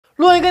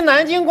论跟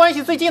南京关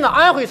系最近的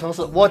安徽城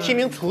市，我提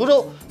名滁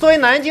州。作为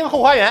南京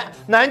后花园、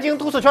南京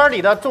都市圈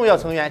里的重要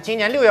成员，今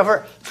年6月份，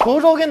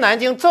滁州跟南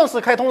京正式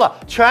开通了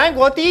全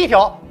国第一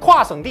条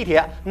跨省地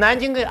铁。南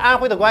京跟安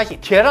徽的关系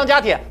铁上加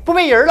铁，不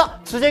背人了，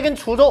直接跟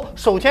滁州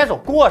手牵手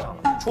过上了。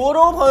滁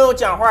州朋友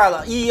讲话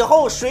了，以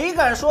后谁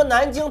敢说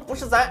南京不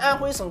是咱安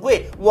徽省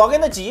会，我跟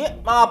他急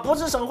啊！不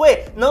是省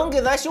会，能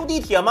给咱修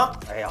地铁吗？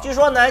哎呀，据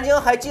说南京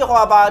还计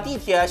划把地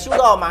铁修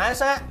到马鞍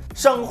山。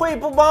省会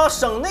不帮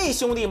省内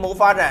兄弟谋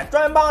发展，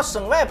专帮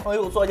省外朋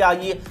友做嫁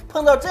衣。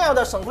碰到这样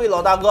的省会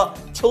老大哥，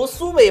求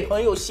苏北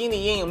朋友心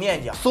理阴影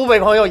面积。苏北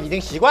朋友已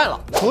经习惯了。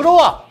滁州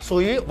啊，属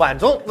于皖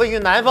中，位于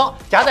南方，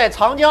夹在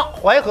长江、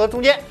淮河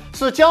中间，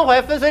是江淮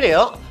分水岭，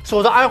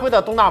守着安徽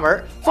的东大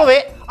门。作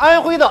为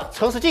安徽的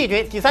城市季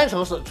军第3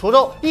城市，滁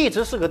州一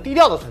直是个低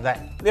调的存在。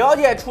了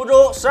解滁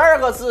州12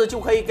个字就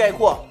可以概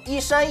括：一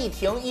山一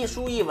亭，一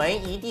书一文，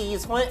一地一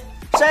村。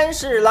山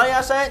是狼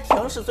牙山，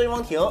亭是醉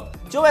翁亭。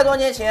900多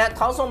年前，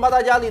唐宋八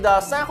大家里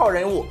的3号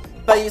人物，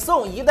北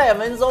宋一代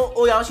文宗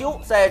欧阳修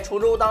在滁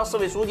州当市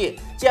委书记，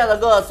建了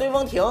个醉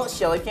翁亭，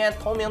写了一篇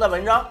同名的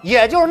文章。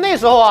也就是那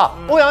时候啊，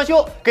欧阳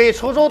修给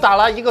滁州打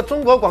了一个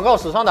中国广告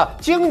史上的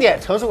经典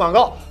城市广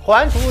告：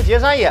环滁结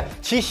山也，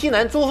其西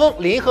南诸峰，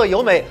林壑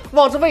尤美，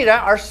望之蔚然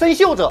而深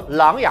秀者，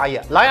琅琊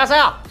也。琅琊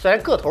山啊，虽然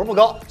个头不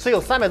高，只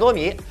有300多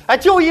米，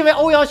就因为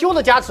欧阳修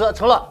的加持，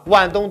成了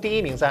皖东第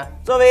1名山。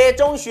作为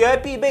中学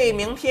必备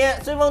名篇，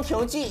《醉翁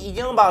亭记》已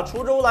经把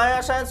滁州琅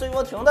琊山醉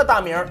翁亭的大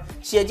名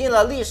写进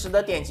了历史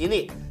的典籍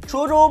里。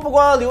滁州不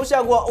光留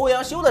下过欧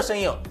阳修的身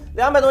影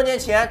，200多年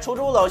前，滁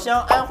州老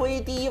乡安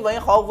徽第1文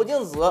豪吴敬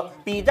梓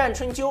笔战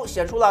春秋，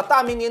写出了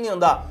大名鼎鼎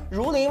的《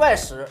儒林外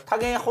史》，他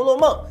跟《红楼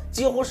梦》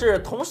几乎是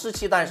同时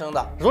期诞生的。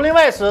《儒林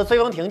外史·醉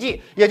翁亭记》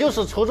也就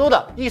是滁州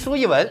的一书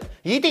一文，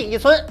一地一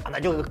村，那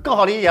就更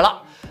好理解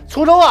了。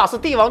滁州啊是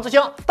帝王之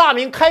乡，大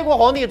明开国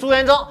皇帝朱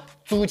元璋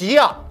祖籍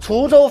啊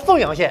滁州凤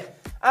阳县。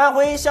安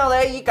徽向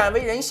来以敢为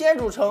人先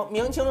著称，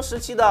明清时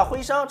期的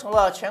徽商成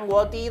了全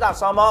国第1大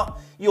商帮，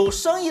有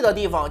生意的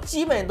地方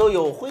基本都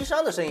有徽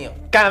商的身影。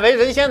敢为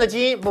人先的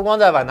基因不光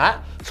在皖南，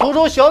滁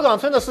州小岗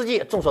村的事迹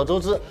众所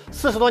周知。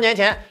40多年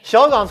前，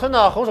小岗村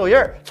的红手印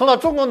成了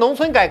中国农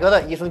村改革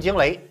的一声惊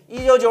雷。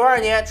1992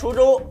年，滁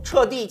州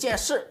彻地建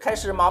市，开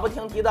始马不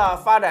停蹄的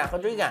发展和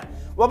追赶。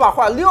我把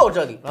话撂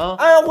这里，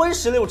安徽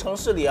16城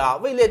市里啊，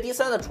位列第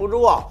3的滁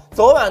州啊，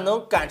早晚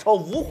能赶超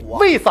芜湖。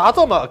为啥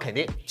这么肯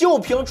定？就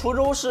凭滁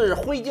州是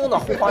徽京的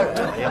后花园。